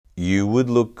You would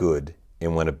look good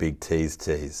in one of Big T's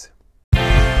tees.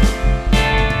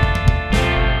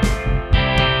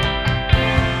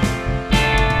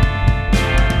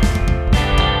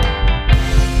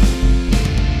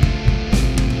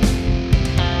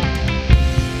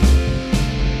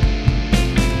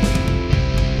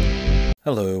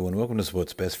 Hello and welcome to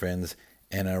Sports Best Friends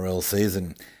NRL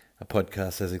season, a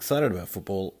podcast as excited about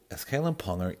football as Kalen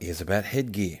Ponga is about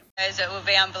headgear. It will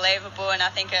be unbelievable, and I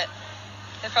think it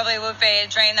probably would be a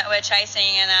dream that we're chasing,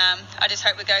 and I just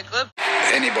hope we go good.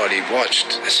 If anybody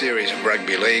watched a series of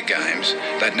rugby league games,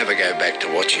 they'd never go back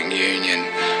to watching Union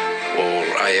or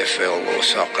AFL or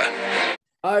soccer.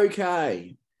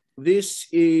 Okay, this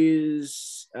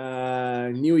is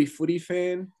Newy Footy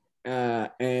fan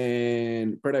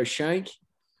and Brett O'Shank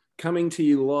coming to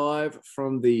you live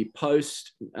from the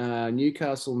post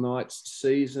Newcastle Knights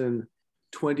season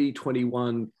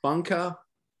 2021 bunker.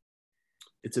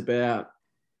 It's about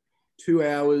 2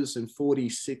 hours and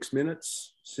 46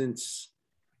 minutes since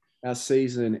our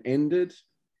season ended.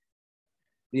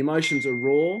 The emotions are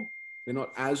raw. They're not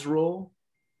as raw.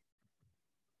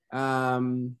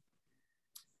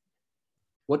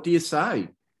 What do you say?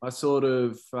 I sort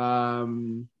of, I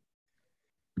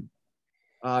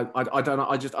don't know.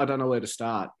 I don't know where to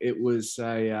start. It was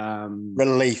a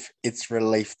relief. It's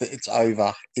relief that it's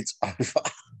over. It's over.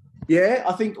 Yeah,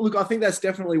 I think that's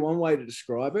definitely one way to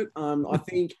describe it. I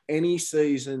think any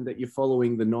season that you're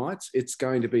following the Knights, it's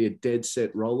going to be a dead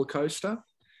set roller coaster.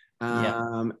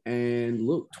 And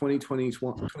look,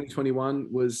 2021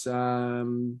 was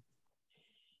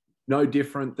no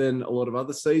different than a lot of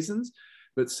other seasons,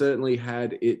 but certainly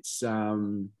had its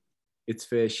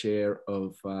fair share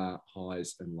of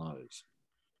highs and lows.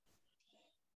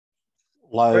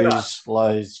 Lows.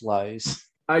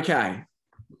 Okay.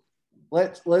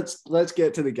 Let's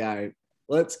get to the game.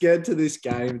 Let's get to this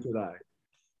game today.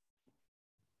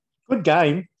 Good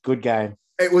game.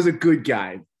 It was a good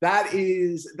game. That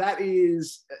is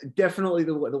definitely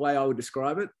the way I would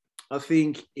describe it. I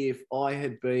think if I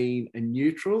had been a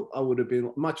neutral, I would have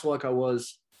been much like I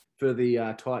was for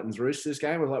the Titans Roosters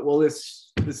game. I was like, well,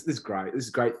 this is great. This is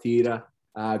great theatre,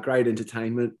 great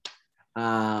entertainment.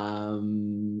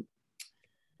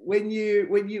 When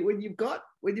you've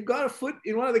got a foot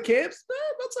in one of the camps,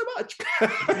 not so much.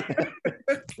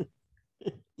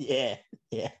 Yeah.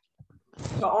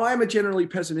 So I am a generally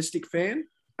pessimistic fan.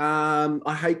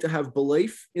 I hate to have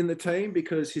belief in the team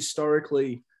because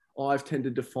historically I've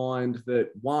tended to find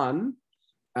that one,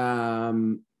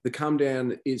 the come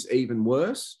down is even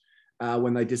worse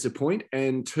when they disappoint,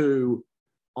 and two,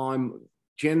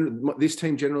 this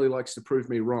team generally likes to prove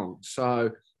me wrong.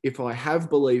 So if I have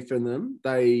belief in them,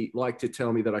 they like to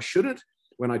tell me that I shouldn't.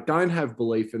 When I don't have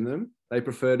belief in them, they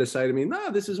prefer to say to me,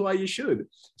 no, this is why you should.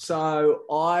 So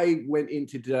I went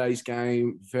into today's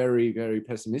game very, very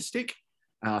pessimistic.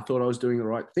 I thought I was doing the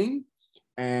right thing.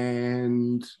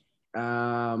 And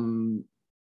the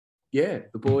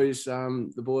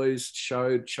boys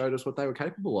showed us what they were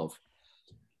capable of.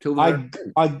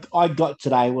 I got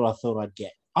today what I thought I'd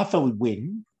get. I thought we'd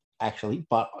win, actually,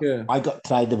 but yeah. I got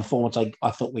today the performance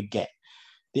I thought we'd get.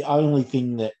 The only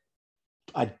thing that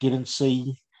I didn't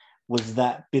see was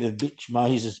that bit of Mitch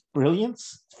Moses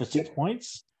brilliance for 6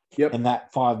 points. Yep. And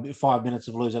that five minutes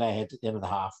of losing our heads at the end of the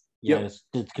half. To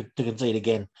concede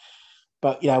again.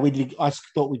 But I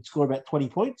thought we'd score about 20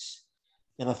 points,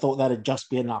 and I thought that'd just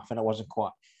be enough, and it wasn't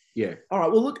quite. Yeah. All right.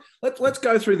 Well, look, let's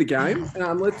go through the game.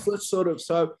 Let's sort of.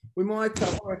 So we might.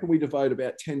 I reckon we devote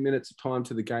about 10 minutes of time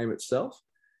to the game itself.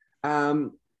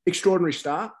 Extraordinary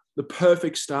start. The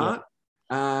perfect start.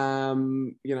 Yeah.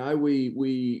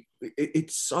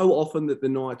 It's so often that the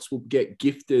Knights will get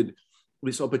gifted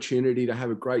this opportunity to have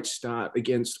a great start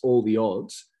against all the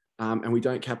odds, and we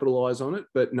don't capitalise on it.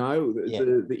 But no,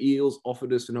 the Eels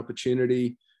offered us an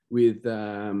opportunity with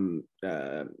error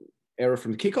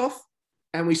from the kickoff,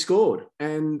 and we scored.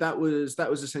 And that was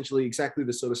essentially exactly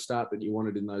the sort of start that you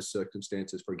wanted in those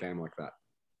circumstances for a game like that.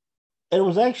 It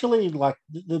was actually like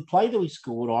the play that we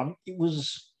scored on. It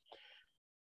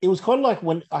was kind of like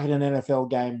when I had an NFL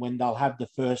game when they'll have the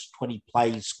first 20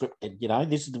 plays scripted.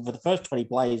 This is for the first 20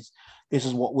 plays. This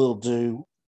is what we'll do,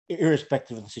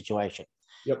 irrespective of the situation.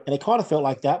 Yep. And it kind of felt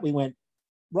like that. We went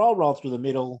roll through the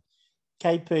middle.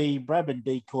 KP, Bradman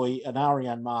decoy, and Ari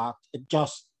unmarked. It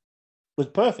just was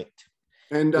perfect.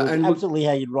 And absolutely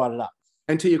how you'd write it up.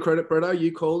 And to your credit, Bretto,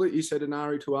 you called it. You said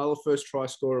Anari Tuala, first try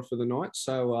scorer for the Knights.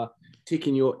 So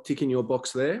ticking your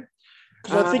box there.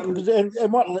 Because I think,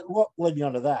 and what led me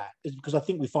on to that is because I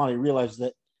think we finally realised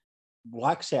that,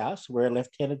 like South, we're a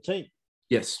left-handed team.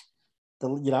 Yes. I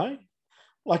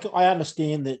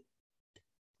understand that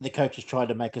the coaches tried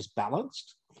to make us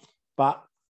balanced. But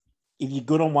if you're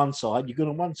good on one side, you're good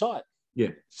on one side. Yeah.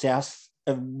 South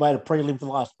have made a prelim for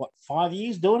the last, 5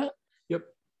 years doing it? Yep.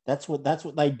 That's what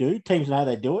they do. Teams know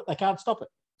they do it. They can't stop it.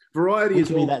 Variety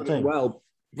is all good and well.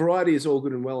 Variety is all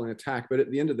good and well in attack, but at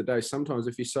the end of the day, sometimes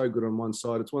if you're so good on one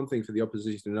side, it's one thing for the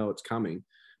opposition to know it's coming,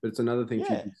 but it's another thing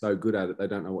for you to be so good at it, they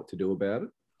don't know what to do about it.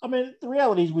 I mean, the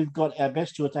reality is we've got our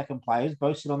best 2 attacking players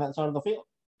both sit on that side of the field.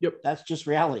 Yep. That's just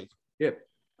reality. Yep.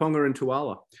 Ponga and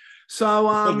Tuala.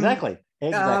 So Exactly.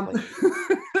 Hey,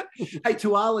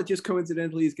 Tuala just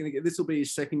coincidentally is going to this will be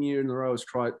his second year in a row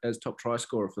as top try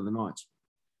scorer for the Knights.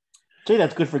 See,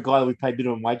 that's good for a guy that we paid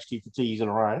minimum wage to for 2 years in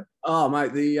a row. Oh,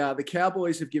 mate, the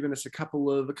Cowboys have given us a couple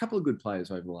of good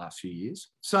players over the last few years.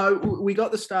 So we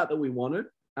got the start that we wanted.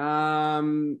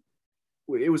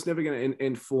 It was never going to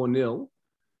end 4-0.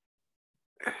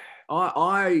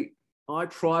 I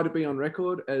try to be on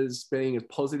record as being as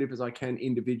positive as I can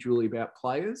individually about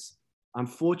players.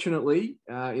 Unfortunately,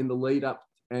 in the lead up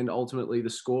and ultimately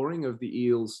the scoring of the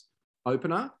Eels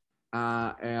opener,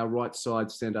 our right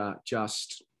side centre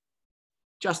just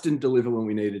didn't deliver when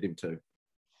we needed him to.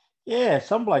 Yeah,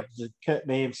 some bloke, Kurt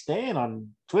Mann Stan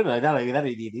on Twitter. I don't know who that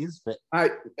idiot is, but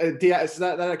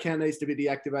that account needs to be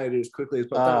deactivated as quickly as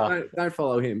possible. Don't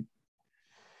follow him.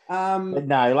 But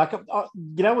no, like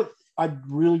you know what, I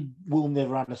really will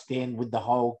never understand with the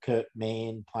whole Kurt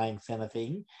Mann playing centre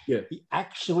thing. Yeah, he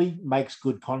actually makes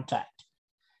good contact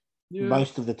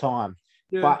most of the time,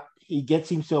 but he gets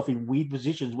himself in weird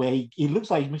positions where he looks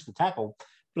like he's missed a tackle,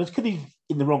 but it's because he's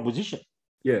in the wrong position.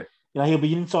 Yeah. You know, he'll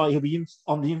be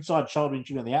on the inside shoulder and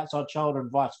shoot on the outside shoulder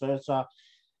and vice versa.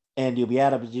 And he'll be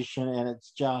out of position. And it's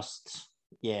just,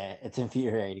 it's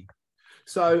infuriating.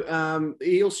 So the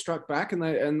Eels struck back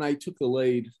and they took the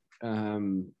lead.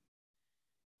 Took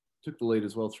the lead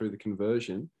as well through the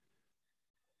conversion.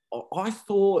 I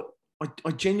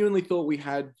genuinely thought we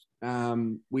had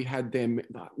them,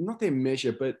 not their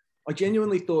measure, but I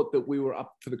genuinely thought that we were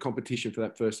up for the competition for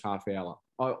that first half hour.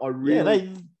 I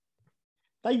really...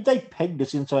 They pegged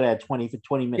us inside our 20 for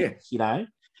 20 minutes, you know?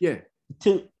 Yeah.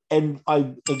 And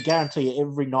I guarantee you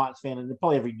every Knights fan and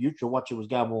probably every neutral watcher was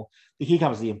going, well, here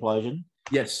comes the implosion.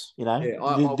 Yes. You know? Yeah,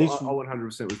 I 100%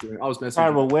 was doing it. I was messaging.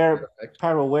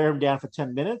 Parra will wear him down for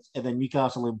 10 minutes and then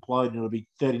Newcastle implode and it'll be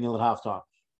 30-0 at halftime.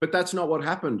 But that's not what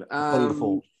happened.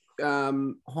 Heimel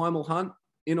Hunt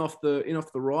in off the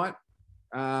right,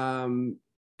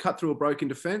 cut through a broken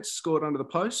defence, scored under the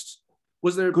post.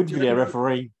 Was there good video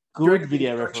refereeing? Good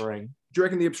video refereeing. Do you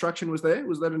reckon the obstruction was there?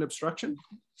 Was that an obstruction?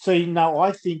 So, no,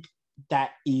 I think that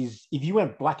is, if you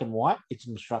went black and white, it's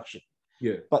an obstruction.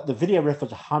 Yeah. But the video ref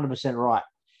was 100% right.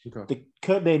 Okay. The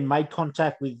Kurt Mann made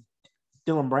contact with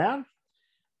Dylan Brown,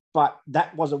 but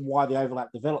that wasn't why the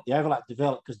overlap developed. The overlap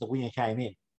developed because the winger came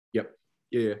in. Yep.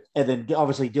 Yeah. And then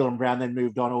obviously Dylan Brown then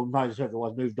moved on, or Moses, whoever it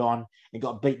was, moved on and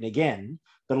got beaten again.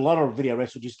 But a lot of video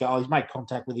refs would just go, he's made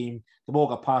contact with him. The ball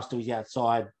got passed to his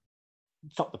outside.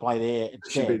 Stop the play there. It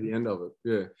should be the end of it.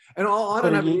 Yeah. And I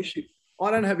don't have any issue.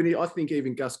 I think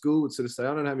even Gus Gould would sort of say,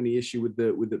 I don't have any issue with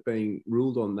it being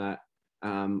ruled on that.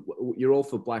 You're all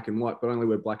for black and white, but only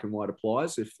where black and white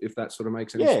applies, if that sort of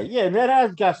makes any sense. Yeah. That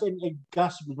has Gus. And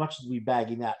Gus, as much as we bag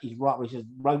him out, he's right when he says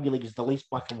rugby league is the least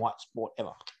black and white sport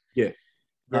ever. Yeah.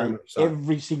 So.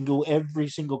 Every single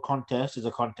contest is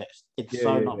a contest. It's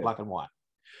not black and white.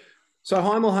 So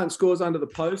Heimel Hunt scores under the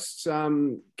posts.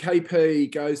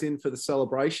 KP goes in for the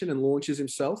celebration and launches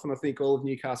himself. And I think all of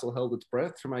Newcastle held its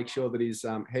breath to make sure that his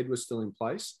head was still in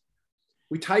place.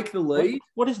 We take the lead.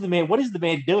 What is the man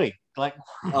doing? Like,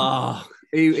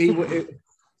 he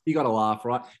got a laugh,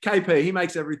 right? KP, he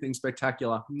makes everything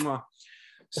spectacular.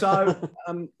 So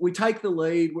we take the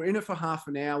lead. We're in it for half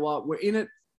an hour. We're in it,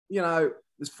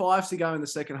 there's 5 to go in the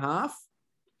second half.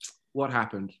 What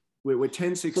happened? We're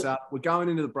 10-6 up. We're going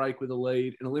into the break with a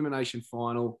lead, an elimination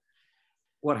final.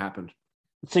 What happened?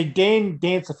 See, Dan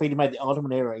Safidi made the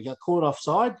ultimate error. He got caught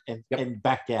offside and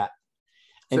backed out.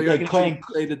 And so Clan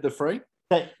conceded the free?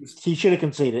 He should have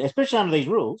conceded, especially under these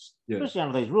rules. Yeah. Especially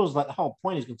under these rules, like the whole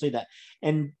point is concede that.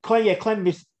 And Clem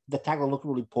missed the tackle, looked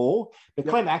really poor, but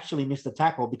Clem actually missed the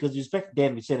tackle because he expected Dan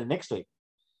to be sitting next to him.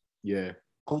 Yeah.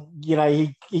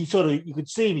 He sort of, you could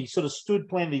see him, he sort of stood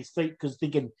planting his feet because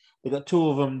thinking they got 2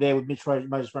 of them there with Mitch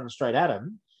Moses running straight at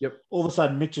him. Yep. All of a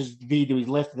sudden, Mitch is veered to his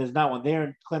left and there's no one there,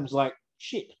 and Clem's like,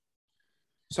 shit.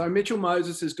 So Mitchell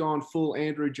Moses has gone full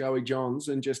Andrew Joey Johns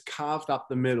and just carved up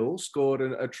the middle, scored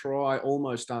a try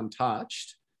almost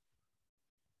untouched.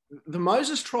 The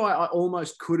Moses try I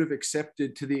almost could have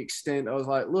accepted to the extent I was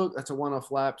like, look, that's a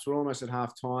one-off lapse. We're almost at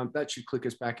half time. That should click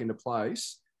us back into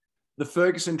place. the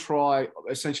Ferguson try,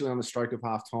 essentially on the stroke of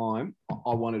half time,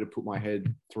 I wanted to put my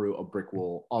head through a brick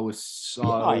wall. I was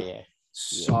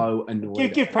so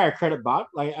annoyed. Give Parra credit, but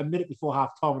like a minute before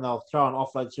half time when they were throwing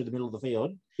offloads through the middle of the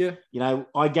field. Yeah. You know,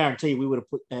 I guarantee we would have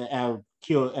put our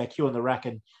queue in the rack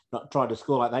and not tried to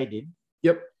score like they did.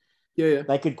 Yep. Yeah.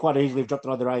 They could quite easily have dropped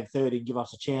it on their own 30 and give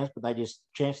us a chance, but they just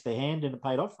chanced their hand and it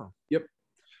paid off for them. Yep.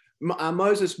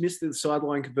 Moses missed the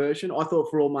sideline conversion. I thought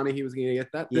for all money he was going to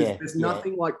get that. There's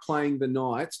nothing like playing the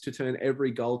Knights to turn every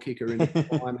goal kicker into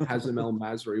prime Hazem El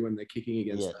Masri when they're kicking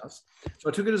against us. So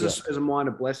I took it as a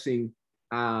minor blessing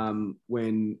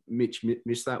when Mitch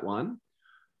missed that one.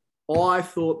 I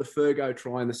thought the Fergo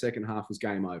try in the second half was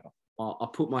game over. I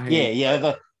put my hand.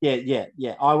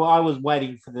 I was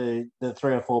waiting for the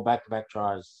 3 or 4 back-to-back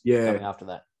tries coming after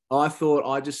that. I thought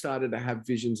I just started to have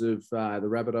visions of the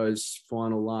Rabbitohs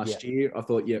final last year. I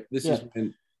thought, this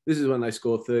is when they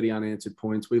score 30 unanswered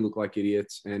points. We look like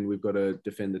idiots, and we've got to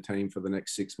defend the team for the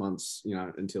next 6 months,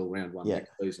 until round 1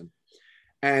 next season.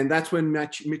 And that's when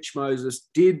Mitch Moses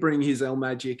did bring his El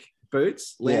Magic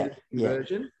boots, landed the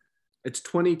conversion. It's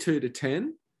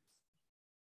 22-10.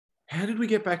 How did we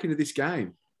get back into this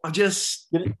game? We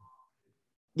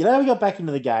got back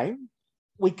into the game.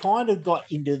 We kind of got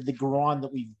into the grind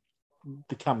that we've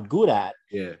become good at.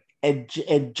 Yeah. And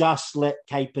just let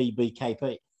KP be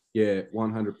KP. Yeah,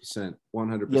 100%.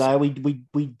 100%.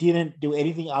 We didn't do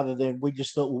anything other than we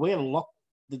just thought, well, we're going to lock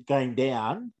the game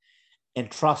down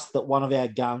and trust that one of our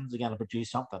guns are going to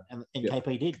produce something. And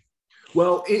KP did.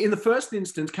 Well, in the first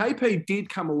instance, KP did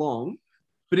come along,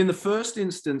 but in the first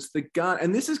instance, the gun,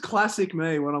 and this is classic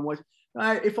me when I'm like,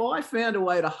 if I found a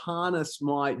way to harness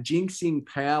my jinxing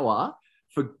power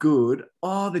for good,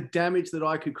 the damage that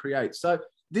I could create. So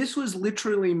this was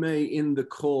literally me in the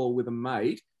call with a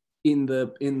mate in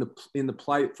the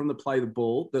play from the play the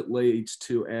ball that leads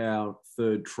to our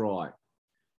third try.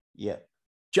 Yeah.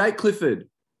 Jake Clifford,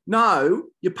 no,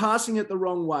 you're passing it the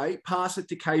wrong way. Pass it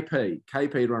to KP.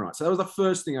 KP run right. So that was the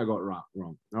first thing I got wrong.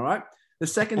 All right. The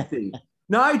second thing,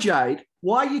 no, Jake,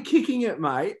 why are you kicking it,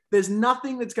 mate? There's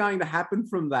nothing that's going to happen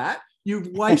from that. You've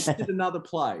wasted another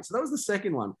play. So that was the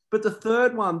second one. But the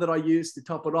third one that I used to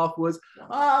top it off was,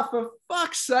 for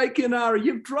fuck's sake, Kenari,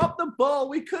 you've dropped the ball.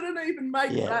 We couldn't even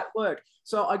make that work.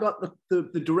 So I got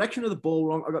the direction of the ball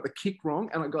wrong. I got the kick wrong,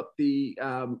 and I got the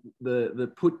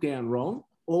put down wrong,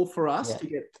 all for us to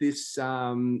get this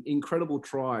incredible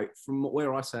try from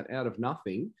where I sat out of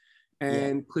nothing.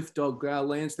 And Cliff Dog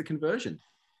lands the conversion.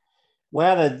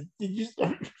 Wow,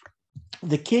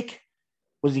 the kick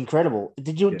was incredible.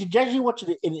 Did you actually watch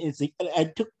it?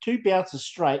 It took 2 bounces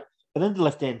straight, and then the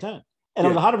left-hand turn, and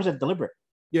it was 100% deliberate.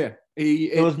 Yeah,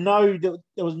 there was no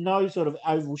sort of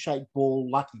oval-shaped ball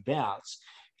lucky bounce.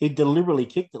 He deliberately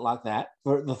kicked it like that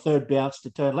for the third bounce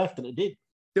to turn left, and it did.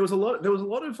 There was a lot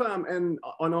of, and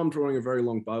I know I'm drawing a very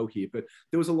long bow here, but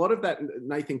there was a lot of that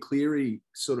Nathan Cleary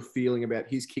sort of feeling about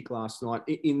his kick last night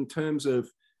in terms of,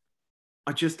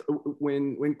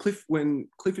 when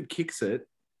Clifford kicks it,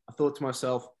 I thought to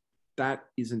myself, that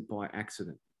isn't by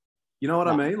accident. You know what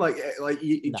I mean?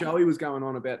 Joey was going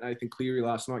on about Nathan Cleary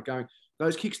last night going,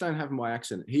 those kicks don't happen by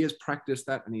accident. He has practiced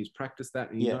that and he's practiced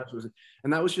that and he knows.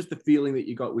 And that was just the feeling that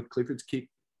you got with Clifford's kick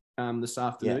this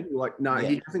afternoon. Yeah. You're like, no,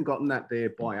 he hasn't gotten that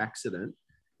there by accident.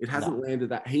 It hasn't landed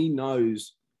that. He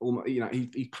knows,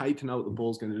 he's paid to know what the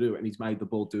ball's going to do and he's made the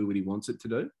ball do what he wants it to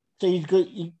do. So he's good.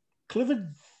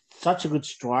 Clifford's such a good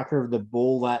striker of the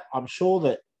ball that I'm sure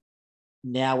that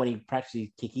now when he practices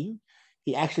kicking,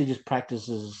 he actually just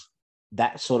practices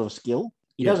that sort of skill.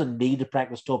 He doesn't need to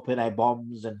practice torpedo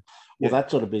bombs and all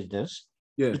that sort of business.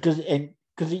 Yeah. Because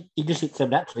he just hits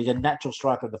them naturally. He's a natural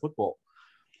striker of the football.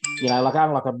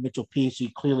 Unlike a Mitchell Pearce who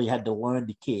clearly had to learn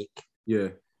to kick. Yeah.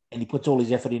 And he puts all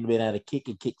his effort into being able to kick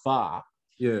and kick far.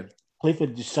 Yeah.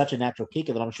 Clifford is such a natural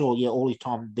kicker that I'm sure, all his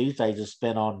time these days is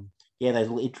spent on those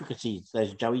little intricacies,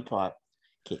 those Joey type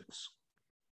kicks.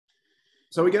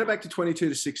 So we get it back to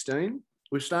 22-16.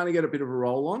 We're starting to get a bit of a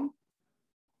roll on.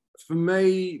 For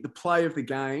me, the play of the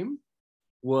game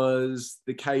was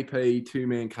the KP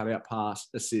 2-man cutout pass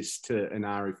assist to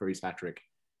Inari for his hat-trick.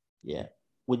 Yeah,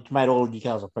 which made all of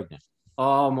Newcastle pregnant.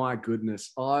 Oh, my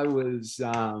goodness. I was...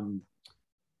 I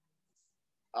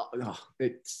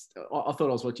thought I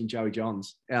was watching Joey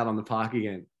Johns out on the park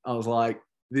again. I was like,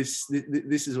 this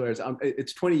is where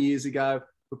it's 20 years ago.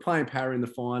 We're playing Parra in the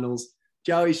finals.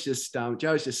 Joey's just set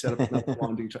up another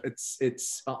one.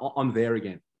 I'm there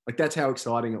again. That's how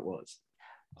exciting it was.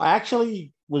 I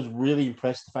actually was really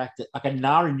impressed the fact that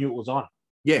Inari knew it was on.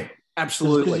 Yeah,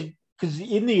 absolutely. Because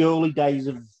in the early days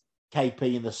of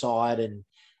KP in the side and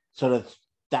sort of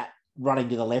that running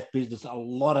to the left business, a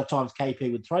lot of times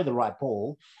KP would throw the right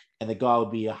ball and the guy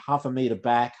would be a half a metre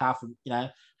back, half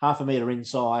a metre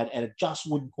inside, and it just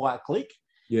wouldn't quite click.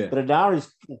 Yeah. But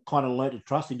Anari's kind of learnt to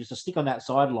trust him just to stick on that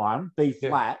sideline, be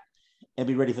flat, and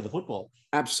be ready for the football.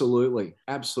 Absolutely.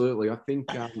 I think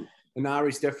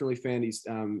Anari's definitely found his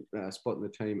spot in the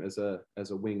team as a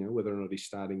winger, whether or not he's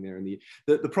starting there.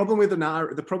 The problem with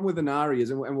Anari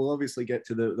is, and we'll obviously get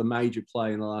to the major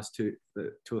play in the last 2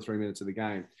 or 3 minutes of the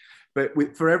game, but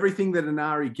for everything that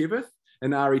Anari giveth,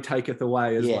 Anari taketh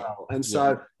away as well. And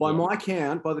so by my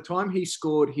count, by the time he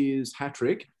scored his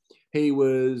hat-trick, he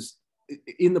was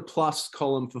in the plus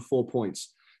column for 4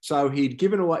 points. So he'd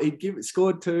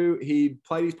scored 2, he'd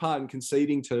played his part in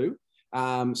conceding 2.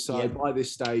 By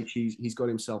this stage, he's got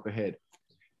himself ahead.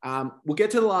 We'll get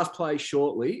to the last play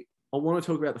shortly. I want to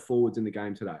talk about the forwards in the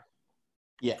game today.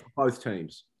 Yeah. Both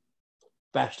teams.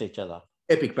 Bashed each other.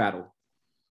 Epic battle.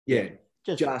 Yeah.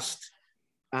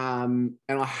 And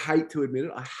I hate to admit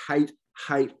it. I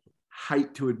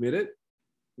hate to admit it.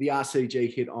 The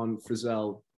RCG hit on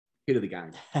Frizzell, hit of the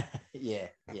game. Yeah.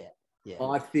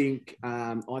 I think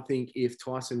if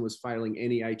Tyson was failing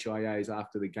any HIAs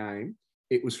after the game,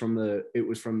 it was from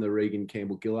the Regan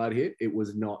Campbell Gillard hit. It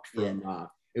was not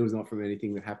from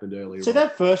anything that happened earlier. So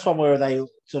that first one where they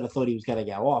sort of thought he was going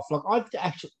to go off, he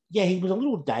was a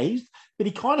little dazed, but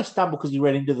he kind of stumbled because he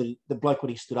ran into the bloke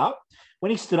when he stood up. When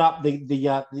he stood up,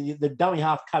 the dummy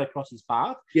half cut across his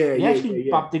path. He actually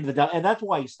bumped into the dummy, and that's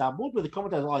why he stumbled. But the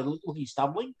commentators were like, look, he's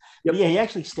stumbling. Yep. But he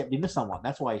actually stepped into someone.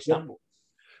 That's why he stumbled.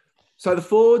 So the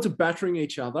forwards are battering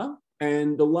each other.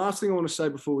 And the last thing I want to say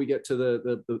before we get to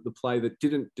the play that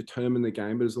didn't determine the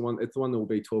game, but it's the one that will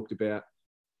be talked about.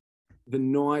 The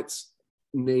Knights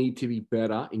need to be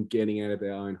better in getting out of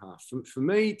their own half. For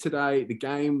me today, the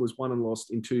game was won and lost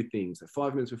in 2 things: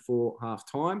 5 minutes before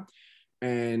half time,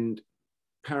 and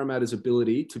Parramatta's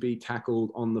ability to be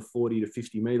tackled on the 40 to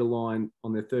 50 metre line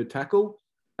on their third tackle,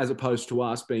 as opposed to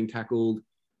us being tackled,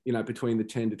 between the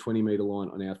 10 to 20 metre line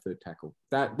on our third tackle.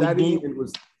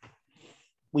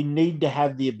 We need to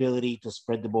have the ability to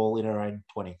spread the ball in our own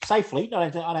 20 safely. I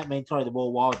don't mean throw the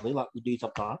ball wildly like we do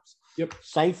sometimes. Yep.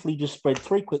 Safely, just spread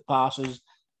 3 quick passes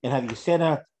and have your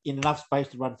centre in enough space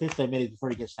to run 15 metres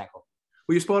before he gets tackled.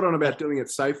 Well, you're spot on about doing it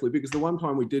safely, because the one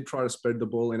time we did try to spread the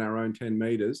ball in our own 10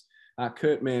 metres,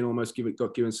 Kurt Mann almost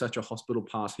got given such a hospital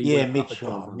pass.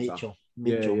 Mitchell.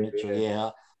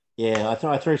 Yeah, I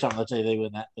threw something on the TV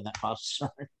when that pass.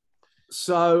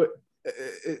 So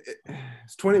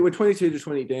we're 22 to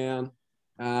 20 down.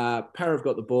 Para have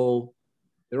got the ball.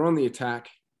 They're on the attack.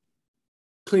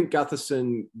 Clint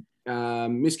Gutherson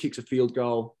miskicks a field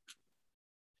goal.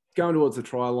 Going towards the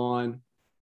try line.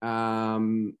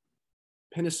 Penasini?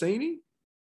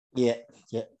 Yeah.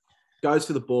 Goes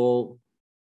for the ball.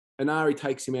 Anari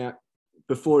takes him out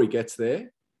before he gets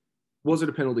there. Was it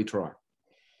a penalty try?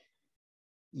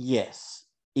 Yes.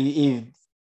 Ignoring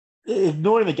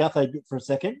the Gutho bit for a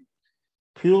second,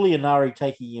 purely Anari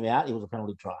taking him out, it was a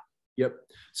penalty try. Yep.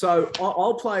 So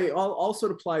I'll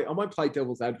sort of play, I won't play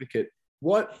devil's advocate.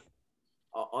 What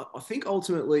I think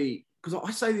ultimately, because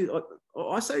I say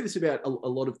this about a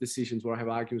lot of decisions where I have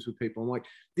arguments with people. I'm like,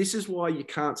 this is why you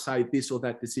can't say this or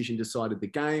that decision decided the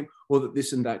game, or that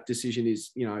this and that decision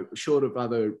is, short of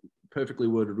other perfectly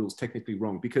worded rules, technically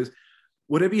wrong. Because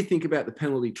whatever you think about the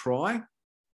penalty try,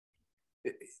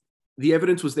 the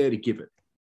evidence was there to give it.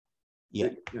 Yeah.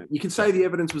 You can say the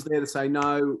evidence was there to say,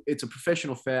 no, it's a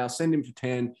professional foul, send him for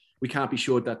 10, we can't be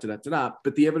sure, but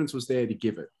the evidence was there to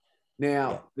give it.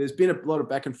 Now, there's been a lot of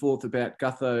back and forth about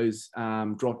Gutho's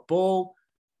dropped ball.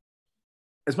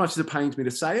 As much as it pains me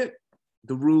to say it,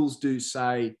 the rules do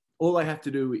say all they have to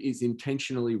do is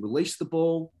intentionally release the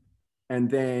ball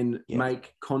and then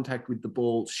make contact with the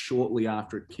ball shortly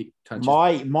after it touches.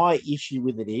 My issue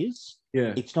with it is,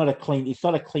 it's not a clean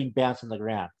bounce on the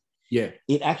ground. Yeah,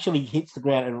 it actually hits the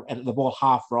ground and the ball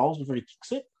half rolls before he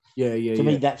kicks it. To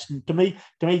me, that's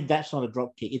not a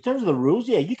drop kick. In terms of the rules,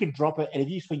 you can drop it, and if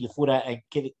you swing your foot out and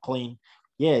get it clean,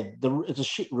 it's a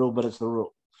shit rule, but it's the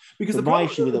rule. Because the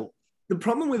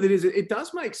problem with it is it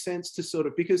does make sense to sort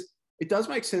of, because it does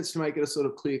make sense to make it a sort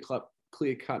of clear-cut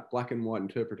black and white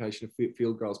interpretation of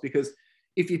field goals. Because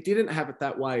if you didn't have it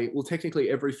that way, well, technically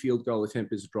every field goal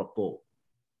attempt is a drop ball.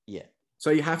 Yeah. So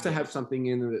you have to have something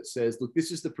in there that says, look,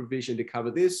 this is the provision to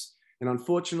cover this, and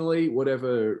unfortunately,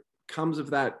 whatever comes of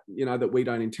that, that we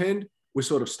don't intend, we're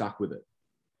sort of stuck with it.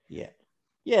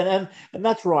 And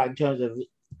that's right in terms of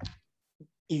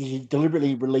he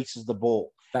deliberately releases the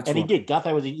ball. He did.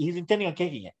 Gutho he was intending on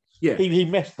kicking it. Yeah. He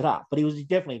messed it up, but he was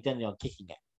definitely intending on kicking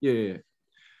it. Yeah.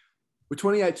 We're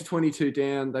 28 to 22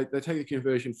 down. They take the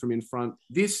conversion from in front.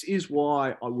 This is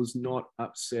why I was not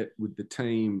upset with the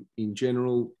team in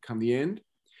general come the end,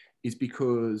 is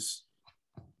because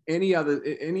any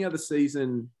other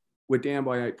season, we're down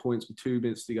by 8 points with 2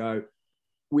 minutes to go.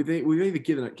 We've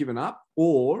either given up,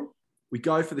 or we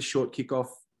go for the short kickoff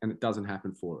and it doesn't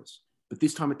happen for us. But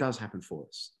this time it does happen for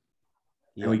us.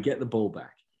 Yeah. And we get the ball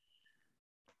back.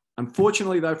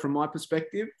 Unfortunately, though, from my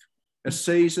perspective, a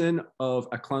season of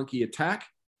a clunky attack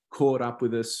caught up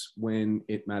with us when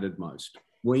it mattered most.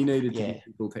 We needed to be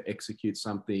able to execute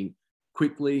something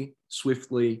quickly,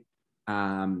 swiftly,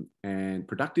 and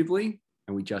productively,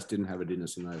 and we just didn't have it in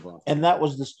us in those last. And that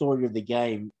was the story of the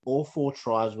game. All 4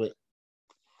 tries were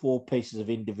 4 pieces of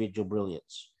individual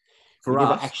brilliance. We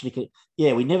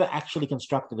never actually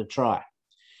constructed a try.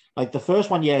 Like the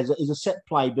first one, is a set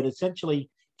play, but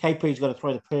essentially KP's got to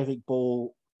throw the perfect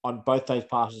ball on both those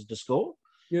passes to score.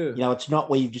 Yeah. It's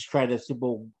not where you've just created a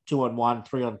simple 2-on-1,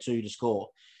 3-on-2 to score.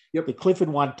 Yep. The Clifford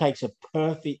one takes a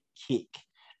perfect kick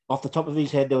off the top of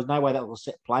his head. There was no way that was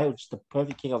a set play. It was just a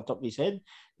perfect kick off the top of his head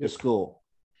to score.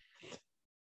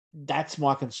 That's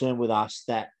my concern with us,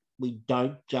 that we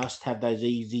don't just have those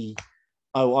easy,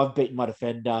 I've beaten my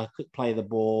defender, quick play the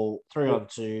ball,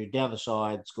 3-on-2, down the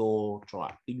side, score,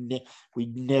 try. We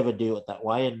never do it that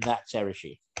way, and that's our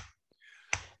issue.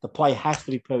 The play has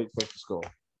to be perfect for it to score.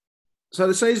 So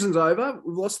the season's over.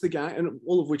 We've lost the game, and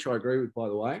all of which I agree with, by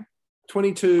the way.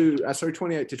 28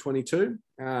 to 22.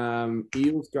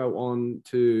 Eels go on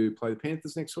to play the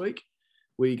Panthers next week.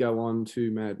 We go on to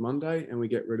Mad Monday, and we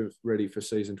get ready for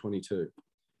season 22.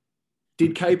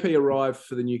 Did KP arrive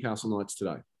for the Newcastle Knights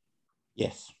today?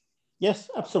 Yes. Yes,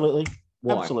 absolutely.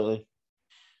 Why? Absolutely.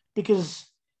 Because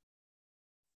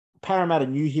Parramatta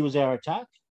knew he was our attack,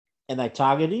 and they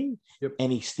targeted him,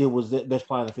 and he still was the best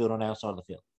player on the field on our side of the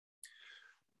field.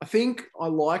 I think I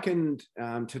likened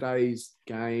today's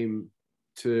game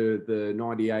to the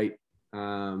 98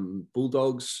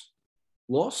 Bulldogs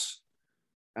loss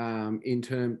in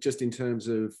terms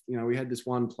of, we had this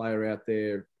one player out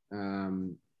there,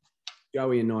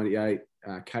 Joey in 98,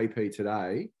 KP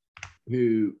today,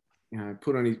 who,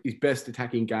 put on his best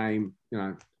attacking game,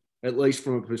 at least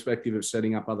from a perspective of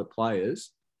setting up other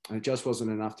players. And it just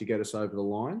wasn't enough to get us over the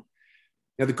line.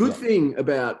 Now, the good thing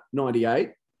about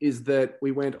 98 is that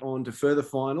we went on to further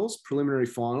finals, preliminary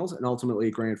finals, and ultimately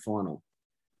a grand final.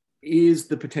 Is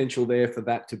the potential there for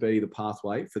that to be the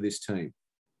pathway for this team?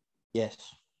 Yes.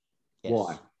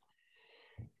 Why?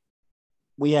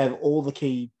 We have all the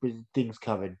key things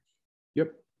covered.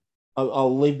 Yep.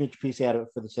 I'll leave Mitch Pearce out of it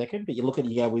for the second, but you look at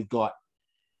we've got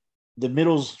the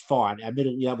middle's fine. Our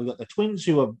middle, we've got the Twins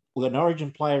we've got an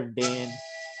Origin player in Dan,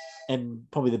 and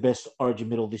probably the best Origin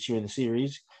middle this year in the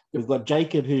series. We've got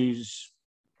Jacob, who's,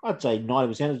 I'd say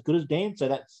 90% as good as Dan, so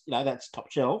that's top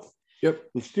shelf. Yep.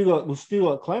 We've still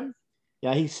got Clem.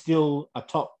 Yeah, he's still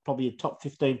probably a top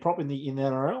 15 prop in the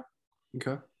NRL.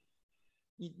 Okay.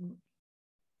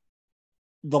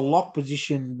 The lock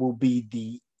position will be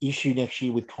the issue next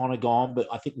year with Connor gone, but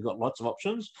I think we've got lots of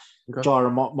options. Okay. Jaira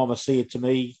Momasia, to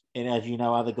me, and as you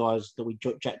know, other guys that we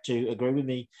chat to agree with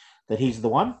me that he's the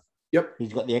one. Yep.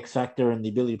 He's got the X factor and the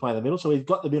ability to play in the middle, so we've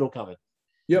got the middle covered.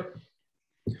 Yep.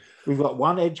 We've got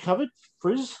one edge covered,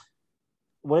 Frizz.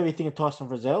 Whatever you think of Tyson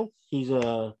Frizzell, he's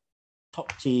a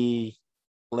top-tier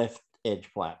left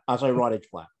edge player. Right edge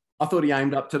player. I thought he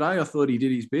aimed up today. I thought he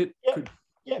did his bit.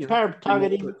 Yep.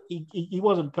 Targeting. He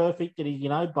wasn't perfect,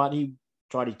 and but he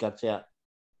tried his guts out,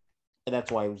 and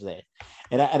that's why he was there.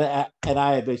 And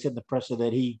AAB said in the presser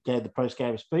that he gave the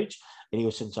post-game speech, and he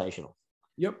was sensational.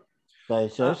 Yep.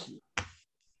 So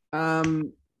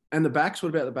and the backs. What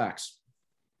about the backs?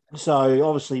 So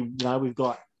obviously, we've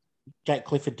got Jake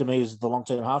Clifford, to me, is the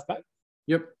long-term halfback.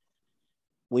 Yep.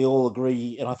 We all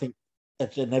agree, and I think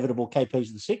it's inevitable.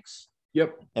 KP's the 6.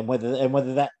 Yep. And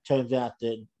whether that turns out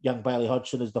that young Bailey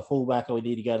Hodgson is the fullback, or we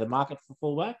need to go to the market for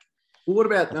fullback. Well, what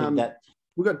about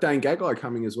we've got Dane Gagai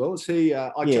coming as well. Is he?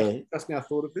 Just now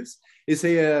thought of this. Is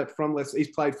he from left?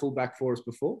 He's played fullback for us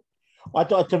before.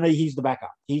 To me, he's the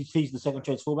backup. He's the second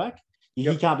choice fullback.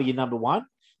 He can't be your number one.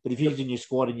 But if he's in your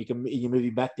squad and you move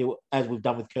him back there, as we've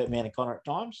done with Kurt Mann and Connor at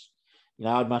times,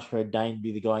 I'd much prefer Dane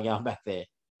be the guy going back there.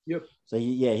 Yep. So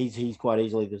he's quite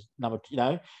easily the number 2.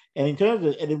 And in terms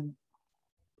of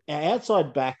our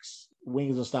outside backs,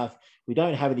 wingers and stuff, we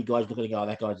don't have any guys looking to go,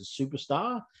 that guy's a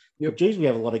superstar. Yep. But geez, we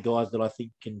have a lot of guys that I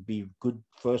think can be good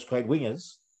first-grade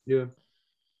wingers. Yeah.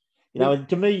 And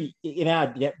to me, in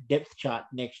our depth chart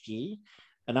next year,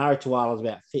 Anara Tuala is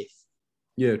about 5th.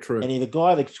 Yeah, true. And he's the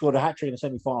guy that scored a hat-trick in the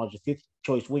semi-finals, a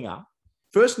 5th-choice winger.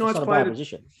 First night's player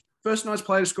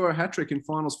to score a hat-trick in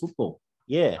finals football.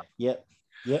 Yeah. Yep.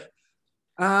 Yep.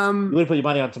 You Um, would put your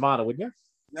money on Tomato, wouldn't you?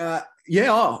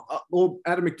 or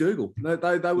Adam McDougall.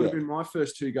 They would have been my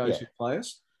first two go-to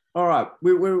players. All right,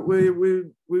 we've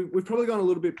probably gone a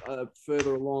little bit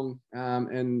further along,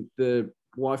 and the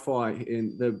Wi-Fi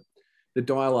and the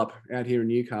dial-up out here in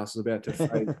Newcastle is about to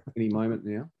fade any moment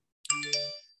now.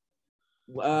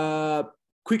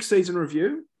 Quick season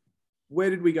review. Where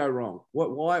did we go wrong?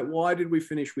 Why did we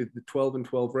finish with the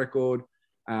 12-12 record?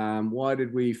 Why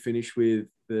did we finish with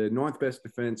the 9th best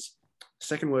defense,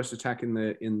 second worst attack in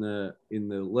the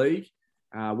league?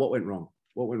 What went wrong?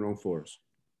 What went wrong for us?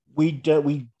 We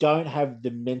don't have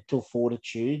the mental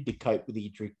fortitude to cope with the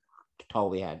injury toll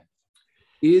we had.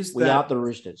 We aren't the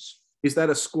Roosters. Is that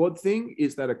a squad thing?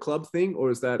 Is that a club thing?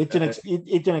 Or is that it's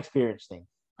an experience thing?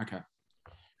 Okay.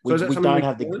 We don't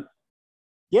have the.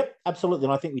 Yep, absolutely.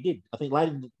 And I think we did. I think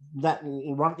later that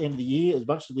run at the end of the year, as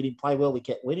much as we didn't play well, we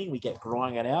kept winning. We kept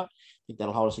crying it out. I think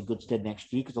that'll hold us in good stead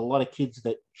next year because a lot of kids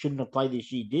that shouldn't have played this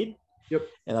year did. Yep.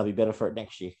 And they'll be better for it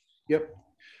next year. Yep.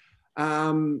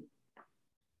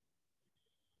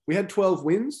 We had 12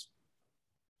 wins.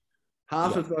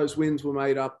 Half of those wins were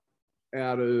made up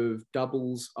out of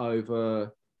doubles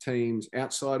over teams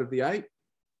outside of the 8.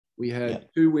 We had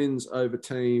 2 wins over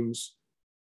teams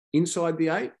inside the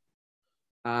 8.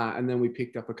 And then we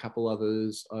picked up a couple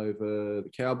others over the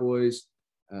Cowboys,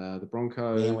 the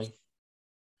Broncos.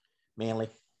 Manly.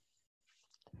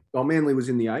 Well, Manly was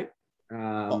in the 8.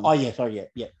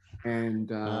 Yeah. And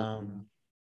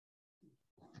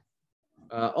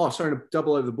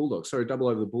double over the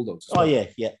Bulldogs.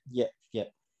 Yeah.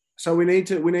 So we need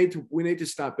to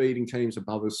start beating teams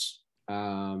above us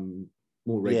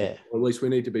more regularly. Or at least we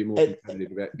need to be more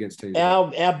competitive against teams.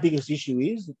 Our biggest issue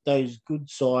is that those good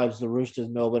sides, the Roosters,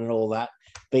 Melbourne, and all that,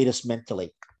 beat us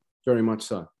mentally. Very much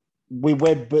so.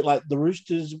 But like the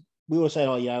Roosters, we always say,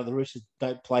 the Roosters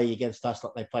don't play against us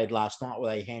like they played last night,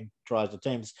 where they hand tries the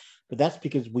teams. But that's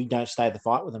because we don't stay the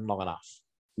fight with them long enough.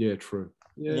 Yeah, true.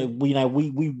 Yeah. We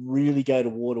really go to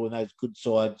water when those good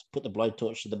sides put the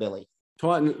blowtorch to the belly.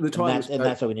 Titans, and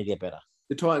that's why we need to get better.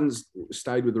 The Titans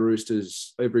stayed with the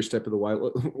Roosters every step of the way,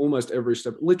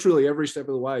 literally every step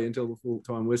of the way until the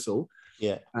full-time whistle.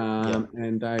 Yeah.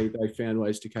 And they found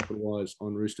ways to capitalise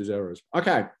on Roosters' errors.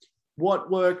 Okay, what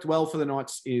worked well for the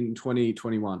Knights in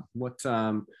 2021? What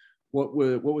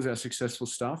was our successful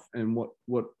stuff, and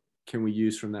what can we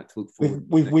use from that to look forward?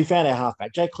 We found our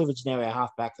halfback. Jake Clifford's now our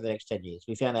halfback for the next 10 years.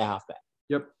 We found our halfback.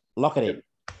 Yep. Lock it in.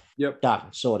 Yep.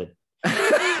 Done. Sorted.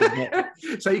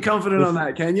 So you're confident on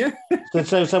that, can you?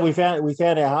 so we found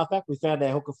our halfback. We found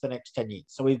our hooker for the next 10 years.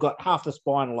 So we've got half the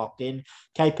spine locked in.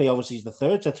 KP obviously is the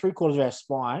third. So 3/4 of our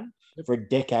spine for a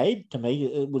decade, to me,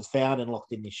 it was found and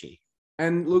locked in this year.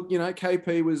 And look,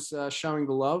 KP was showing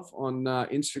the love on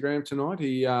Instagram tonight.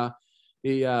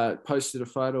 He posted a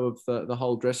photo of the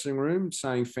whole dressing room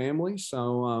saying family.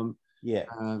 So mate,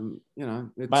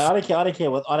 it's... I don't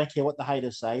care what the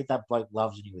haters say. That bloke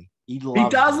loves Newey. He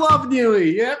does love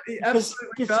Newey. Yep, he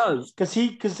absolutely does.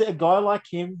 Because a guy like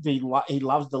him, he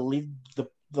loves to live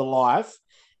the life.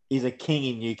 He's a king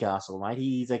in Newcastle, mate.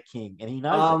 He's a king, and he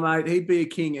knows. Oh, mate, he'd be a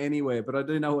king anywhere. But I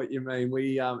do know what you mean.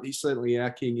 He's certainly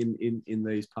our king in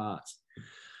these parts.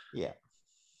 Yeah.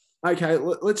 Okay,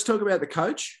 let's talk about the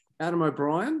coach, Adam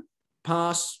O'Brien.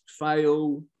 Pass,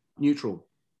 fail, neutral,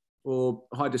 or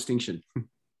high distinction.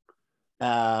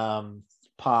 Pass.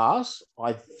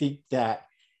 I think that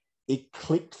it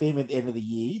clicked for him at the end of the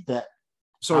year that.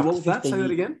 Sorry, what was that? Say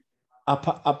that again. A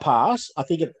pass. I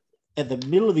think at the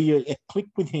middle of the year, it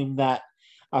clicked with him that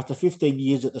after 15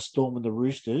 years at the Storm and the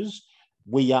Roosters,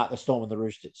 we are the Storm and the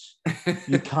Roosters.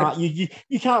 You can't. You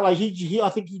can't like I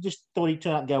think he just thought he'd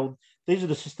turn up and go, well, these are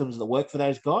the systems that work for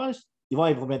those guys. If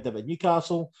I implement them at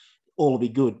Newcastle, all will be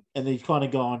good. And then he's kind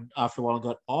of gone after a while and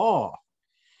gone, oh,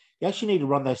 you actually need to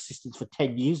run those systems for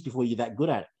 10 years before you're that good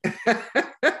at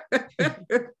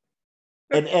it.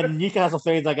 and Newcastle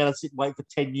fans are going to sit and wait for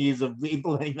 10 years of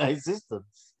implementing those systems.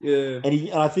 Yeah.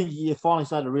 And I think he finally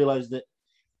started to realise that,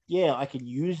 I can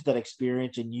use that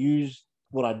experience and use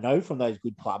what I know from those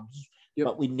good clubs,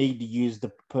 but we need to use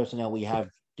the personnel we have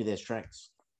to their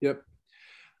strengths. Yep.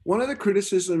 One of the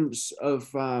criticisms of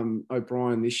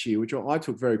O'Brien this year, which I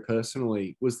took very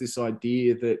personally, was this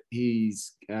idea that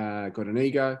he's got an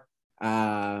ego,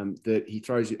 that he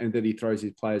throws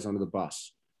his players under the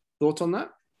bus. Thoughts on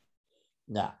that?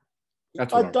 No.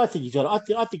 That's I think he's got. I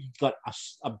think he's got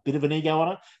a bit of an ego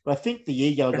on it, but I think the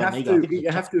ego. You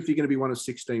have to if you're going to be one of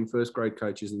 16 first grade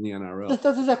coaches in the NRL.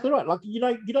 That's exactly right. Like you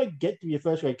don't get to be a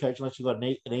first grade coach unless you've got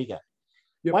an ego.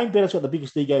 Yep. Wayne Bennett's got the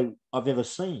biggest ego I've ever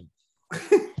seen.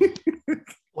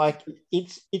 Like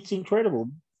it's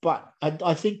incredible. But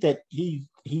I think that he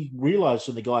realised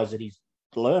from the guys that he's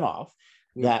learned off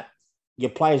that your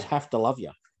players have to love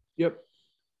you. Yep.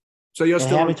 So you're And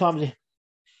still how many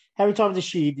times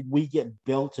this year did we get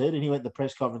belted? And he went to the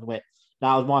press conference and went,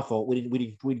 "No, it was my fault. We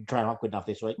didn't train up good enough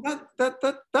this week."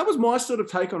 That was my sort of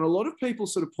take on. A lot of people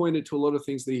sort of pointed to a lot of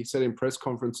things that he said in press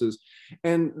conferences,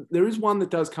 and there is one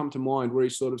that does come to mind where he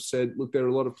sort of said, "Look, there are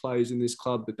a lot of players in this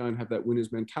club that don't have that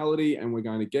winners mentality, and we're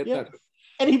going to get that."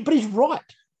 But he's right.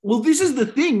 Well, this is the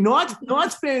thing.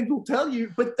 Knights fans will tell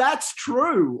you, but that's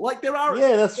true. Like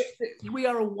we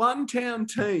are a one-town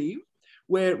team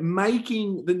where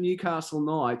making the Newcastle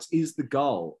Knights is the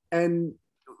goal. And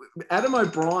Adam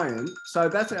O'Brien, so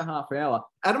that's our half hour.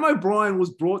 Adam O'Brien was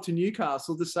brought to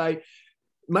Newcastle to say,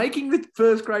 making the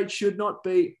first grade should not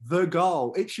be the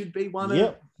goal. It should be one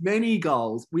of many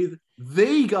goals, with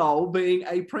the goal being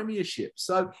a premiership.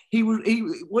 So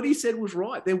what he said was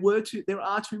right. There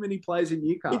are too many players in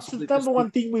Newcastle. It's the number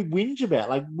one thing we whinge about.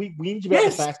 Like, we whinge about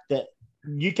the fact that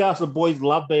Newcastle boys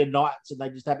love being Knights and they're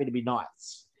just happy to be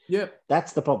Knights. Yep.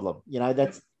 That's the problem.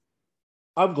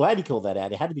 I'm glad he called that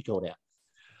out. It had to be called out.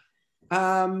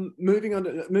 Moving on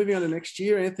to next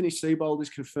year, Anthony Seibold is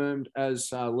confirmed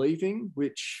as leaving,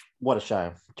 which... What a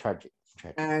shame. Tragic.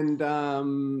 And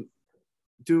who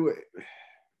do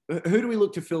we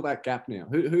look to fill that gap now?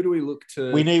 Who do we look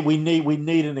to? We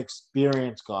need an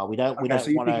experienced guy. We don't want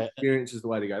to. Experience is the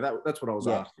way to go. That's what I was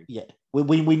asking. Yeah,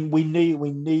 we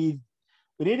need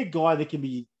a guy that can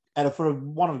be, and for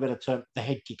want of a better term, the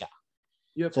head kicker.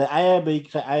 Yep. So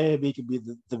AOB can be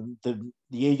the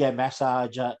ego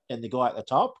massager and the guy at the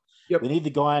top. Yep. We need the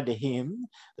guy under him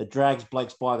that drags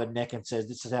Blakes by the neck and says,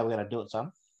 "This is how we're going to do it,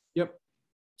 son." Yep.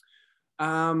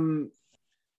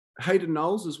 Hayden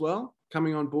Knowles as well,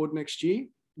 coming on board next year.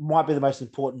 Might be the most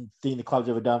important thing the club's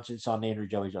ever done since signing Andrew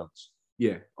Joey Johns.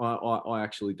 Yeah, I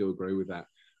actually do agree with that.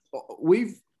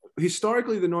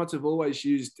 Historically, the Knights have always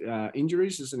used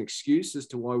injuries as an excuse as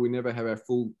to why we never have our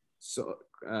full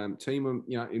team,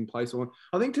 in place.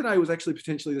 I think today was actually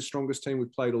potentially the strongest team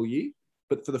we've played all year,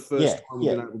 but for the first time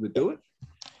we've been able to do it.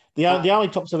 The only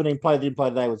top 17 player that didn't play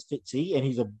today was Fitzy, and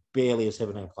he's barely a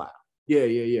 17 player.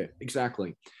 Yeah,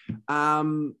 exactly.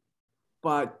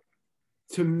 But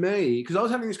to me, because I was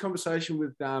having this conversation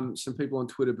with some people on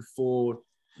Twitter before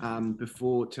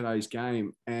today's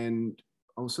game, and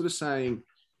I was sort of saying,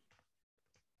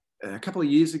 a couple of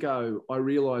years ago, I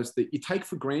realised that you take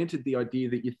for granted the idea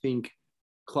that you think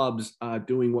clubs are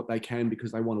doing what they can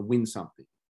because they want to win something.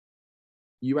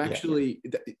 You actually,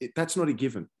 that's not a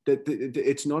given.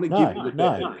 It's not a given.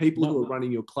 That people who are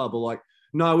running your club are like,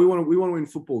 no, we want to win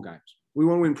football games. We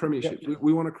want to win premierships. Yeah.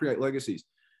 We want to create legacies.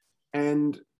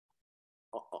 And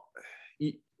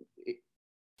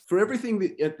for everything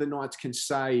that the Knights can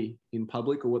say in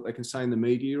public or what they can say in the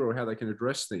media or how they can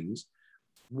address things,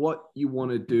 what you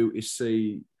want to do is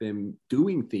see them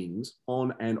doing things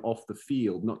on and off the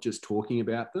field, not just talking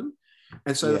about them.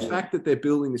 And so the fact that they're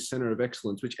building this centre of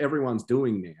excellence, which everyone's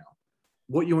doing now,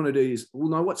 what you want to do is,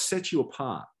 what sets you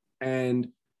apart? And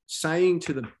saying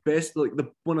to the best,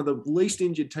 one of the least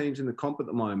injured teams in the comp at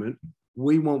the moment,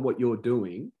 we want what you're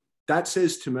doing. That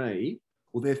says to me,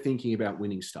 well, they're thinking about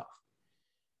winning stuff.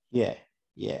 Yeah.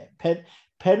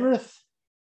 Penrith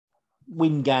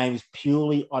win games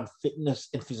purely on fitness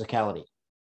and physicality.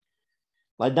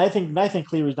 Like Nathan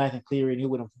Cleary is Nathan Cleary, and he'll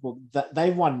win on football.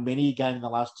 They've won many games in the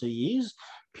last 2 years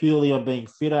purely on being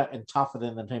fitter and tougher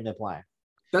than the team they're playing.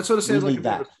 That sort of sounds like a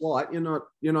bit of a flight.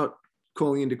 You're not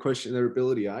calling into question their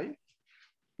ability, are you?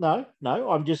 No.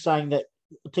 I'm just saying that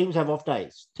teams have off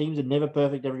days. Teams are never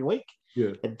perfect every week.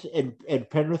 Yeah. And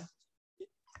Penrith,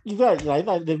 they've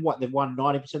won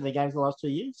 90% of their games in the last 2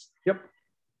 years. Yep.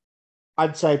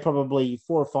 I'd say probably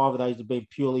 4 or 5 of those have been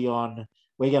purely on,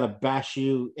 we're going to bash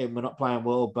you and we're not playing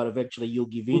well, but eventually you'll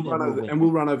give in.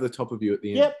 We'll run over the top of you at the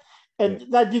end. Yep. And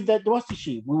they did that to us this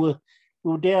year. We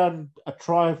were down a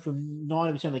try from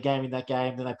 90% of the game in that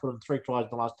game. Then they put on 3 tries in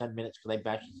the last 10 minutes because they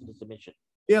bashed us into submission.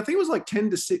 Yeah, I think it was like 10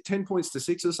 points to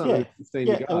 6 or something.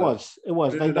 Yeah, it was.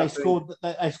 They scored.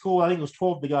 They scored. I think it was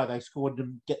 12 to go. They scored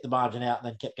to get the margin out and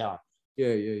then kept going.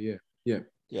 Yeah.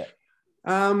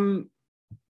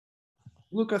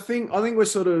 Look, I think we're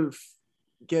sort of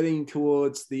getting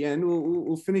towards the end.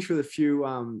 We'll finish with a few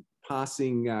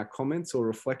passing comments or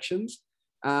reflections.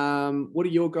 What are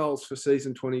your goals for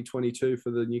season 2022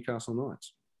 for the Newcastle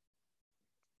Knights?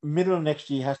 Middle of next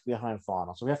year has to be a home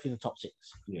final, so we have to be in the top 6.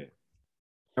 Yeah,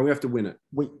 and we have to win it.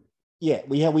 We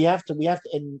have to.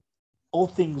 And all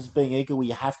things being equal, we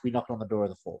have to be knocking on the door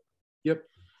of the 4th. Yep.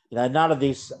 None of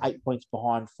this 8 points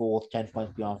behind 4th, 10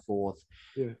 points behind 4th.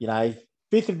 Yeah.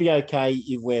 5th would be okay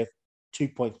if we're 2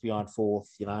 points behind fourth.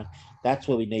 That's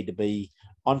where we need to be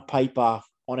on paper,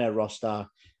 on our roster.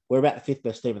 We're about the fifth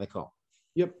best team in the comp.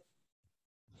 Yep.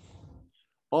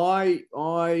 I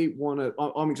want to.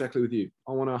 I'm exactly with you.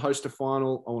 I want to host a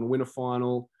final. I want to win a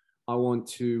final. I want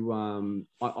to.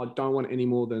 I don't want any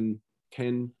more than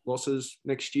 10 losses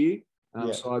next year.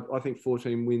 So I think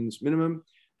 14 wins minimum,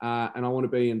 and I want to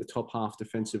be in the top half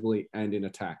defensively and in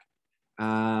attack.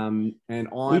 And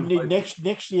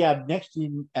next year,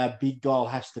 our big goal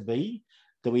has to be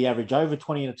that we average over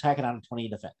 20 in attack and under 20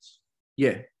 in defense.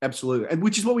 Yeah, absolutely, and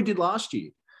which is what we did last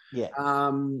year. Yeah.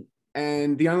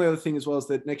 And the only other thing as well is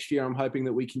that next year I'm hoping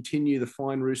that we continue the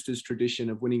Fine Roosters tradition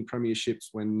of winning premierships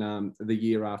when the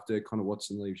year after Connor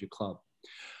Watson leaves your club.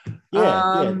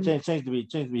 It seems to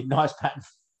be a nice pattern.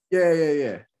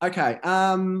 Yeah. Okay.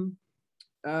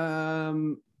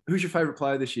 Who's your favourite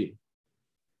player this year?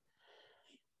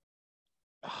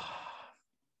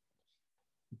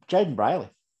 Jaden Brayley.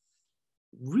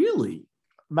 Really?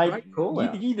 Mate,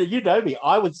 you know me.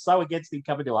 I was so against him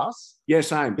coming to us. Yeah,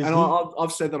 same. And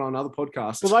I've said that on other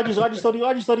podcasts. Because I just thought he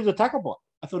was a tackle bot.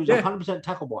 I thought he was 100%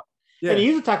 tackle bot. Yeah. And he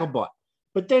is a tackle bot.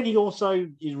 But then he also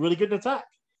is really good in attack.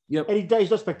 Yep. And he's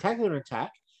not spectacular in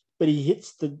attack, but he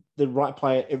hits the right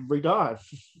player every time.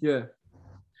 Yeah.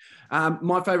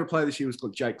 My favourite player this year was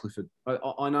Jake Clifford.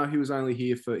 I know he wasn't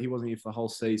here for the whole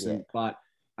season, but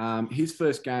his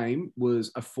first game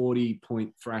was a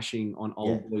 40-point thrashing on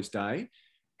Old Blues Day.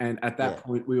 And at that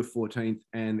point, we were 14th,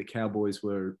 and the Cowboys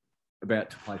were about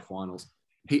to play finals.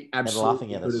 He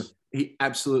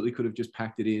absolutely could have just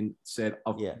packed it in, said,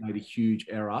 I've made a huge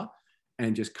error,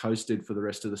 and just coasted for the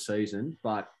rest of the season.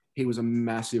 But he was a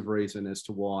massive reason as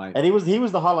to why. And he was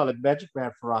the highlight of Magic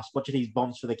Round for us, watching his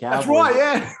bombs for the Cowboys. That's right,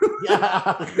 yeah.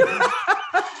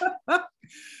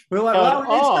 We're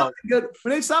like,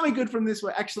 we need something good from this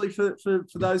way. Actually, for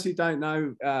those who don't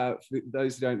know,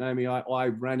 me, I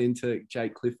ran into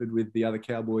Jake Clifford with the other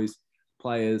Cowboys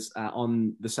players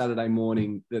on the Saturday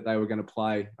morning that they were going to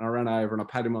play. And I ran over and I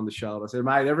patted him on the shoulder. I said,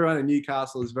 mate, everyone in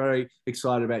Newcastle is very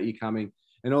excited about you coming.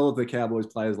 And all of the Cowboys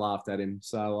players laughed at him.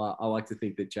 So I like to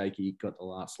think that Jakey got the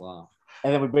last laugh.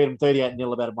 And then we beat him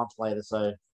 38-0 about a month later.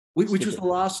 So which was the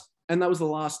last, and that was the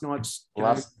last night's game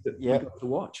that we got to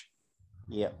watch.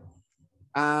 Yeah.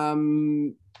 I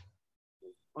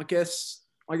guess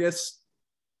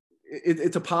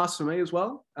it's a pass for me as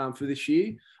well for this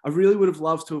year. I really would have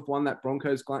loved to have won that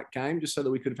Broncos game just so that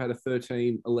we could have had a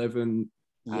 13-11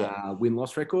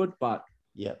 win-loss record. But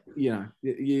you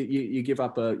give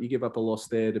up a loss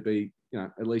there to be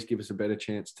at least give us a better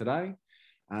chance today.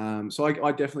 So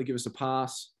I definitely give us a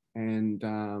pass. And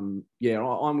I'm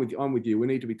with you. We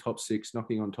need to be top 6,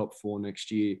 knocking on top 4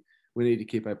 next year. We need to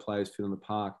keep our players fit on the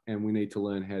park, and we need to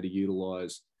learn how to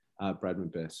utilise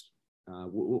Bradman best.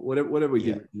 Whatever we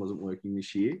did wasn't working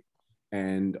this year,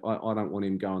 and I don't want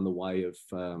him going the way of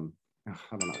I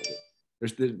don't know.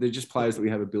 They're just players that we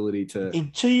have ability to.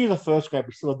 In 2 years of first grade,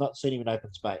 we still have not seen him in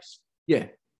open space. Yeah,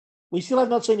 we still have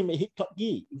not seen him hit top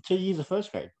gear in 2 years of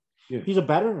first grade. Yeah, he's a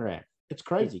battering ram. It's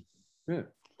crazy. Yeah.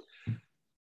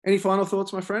 Any final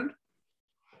thoughts, my friend?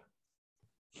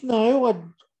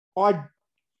 No, I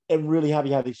am really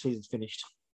happy how this season's finished.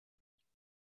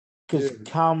 Because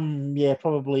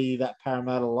probably that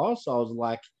Parramatta loss, I was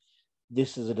like,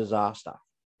 this is a disaster.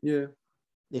 Yeah.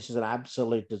 This is an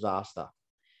absolute disaster.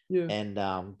 Yeah. And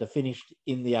to finish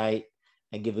in the 8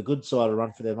 and give a good side a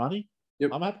run for their money,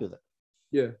 I'm happy with it.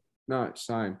 Yeah. No,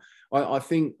 same. I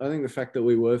think the fact that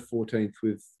we were 14th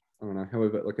with, I don't know,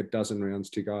 however, like a dozen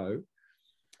rounds to go,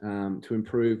 to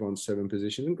improve on 7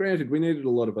 positions. And granted, we needed a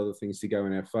lot of other things to go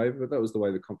in our favour, but that was the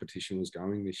way the competition was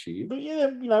going this year. But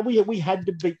we had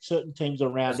to beat certain teams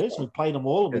around us. We played them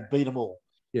all and we beat them all.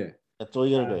 Yeah. That's all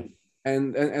you got to do.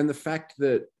 And the fact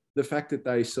that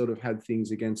they sort of had things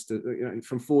against it,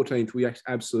 from 14th, we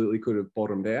absolutely could have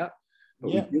bottomed out,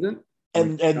 but we didn't.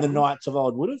 And the Knights of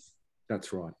old would have.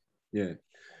 That's right. Yeah.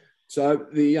 So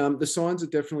the signs are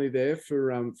definitely there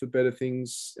for better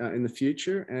things in the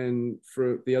future. And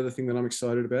for the other thing that I'm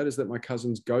excited about is that my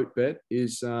cousin's goat bet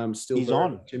is still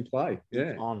on in play.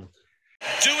 Yeah, he's on.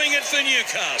 Doing it for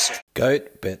Newcastle.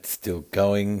 Goat bet still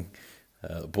going.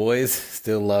 Boys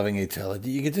still loving each other.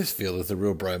 You can just feel there's a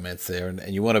real bromance there, and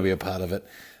you want to be a part of it.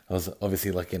 I was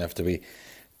obviously lucky enough to be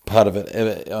part of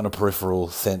it on a peripheral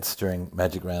sense during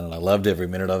Magic Round, and I loved every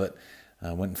minute of it.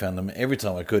 Went and found them every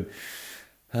time I could.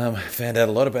 Found out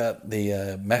a lot about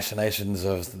the machinations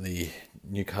of the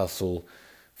Newcastle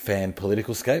fan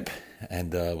political scape,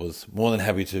 and was more than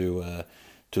happy to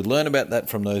learn about that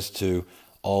from those two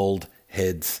old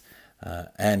heads,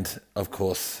 and of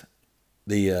course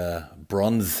the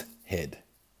bronze head,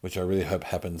 which I really hope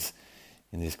happens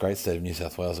in this great state of New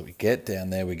South Wales that we get down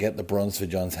there, we get the bronze for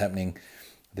Johns happening.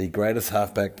 The greatest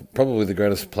halfback, probably the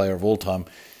greatest player of all time,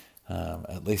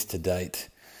 at least to date,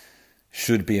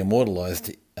 should be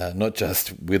immortalised, not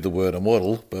just with the word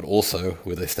immortal, but also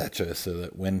with a statue, so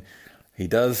that when he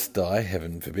does die,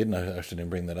 heaven forbid, no, I shouldn't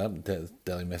bring that up,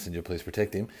 Daily Messenger, please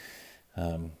protect him,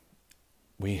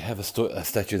 we have a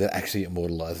statue that actually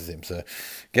immortalises him. So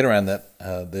get around that.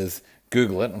 There's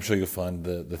Google it. I'm sure you'll find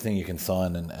the thing you can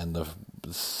sign and the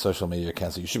social media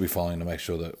accounts that you should be following to make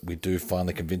sure that we do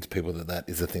finally convince people that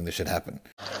is a thing that should happen.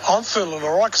 I'm feeling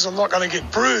all right because I'm not going to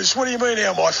get bruised. What do you mean,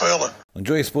 how am I feeling?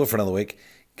 Enjoy your sport for another week.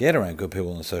 Get around good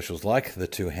people on the socials like the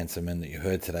two handsome men that you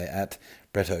heard today at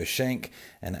Bretto Shank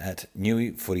and at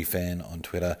Newey Footy Fan on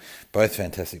Twitter. Both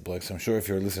fantastic blokes. I'm sure if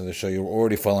you're listening to the show, you're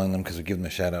already following them because we give them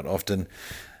a shout out often.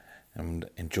 And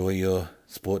enjoy your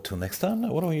sport till next time.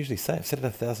 No, what do I usually say? I've said it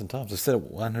 1,000 times. I've said it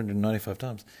 195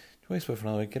 times. Enjoy your sport for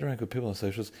another week. Get around good people on the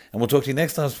socials. And we'll talk to you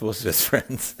next time, sports best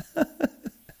friends.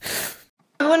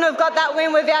 We wouldn't have got that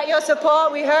win without your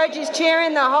support. We heard you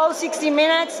cheering the whole 60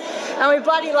 minutes, and we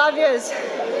bloody love yous.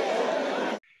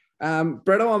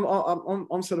 Bretto,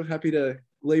 I'm sort of happy to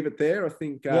leave it there. I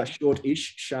think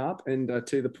short-ish, sharp, and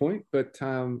to the point. But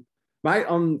mate,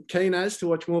 I'm keen as to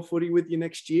watch more footy with you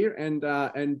next year, and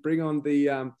bring on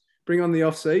the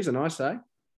off season. I say.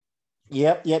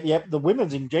 Yep. The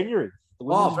women's in January.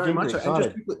 Very much.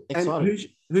 Excited. And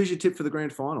who's your tip for the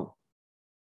grand final?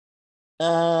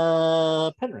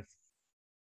 Penrith.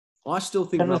 I still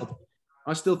think. Penrith.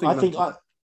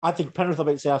 I think Penrith will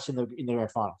beat South in the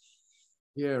grand final.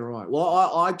 Yeah, right. Well,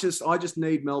 I just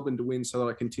need Melbourne to win so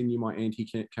that I continue my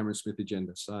anti-Cameron Smith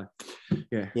agenda. So,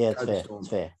 yeah. Yeah, it's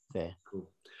fair. Cool.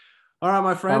 All right,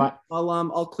 my friend.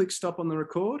 I'll click stop on the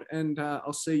record, and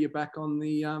I'll see you back on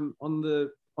the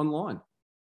online.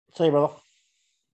 See you, brother.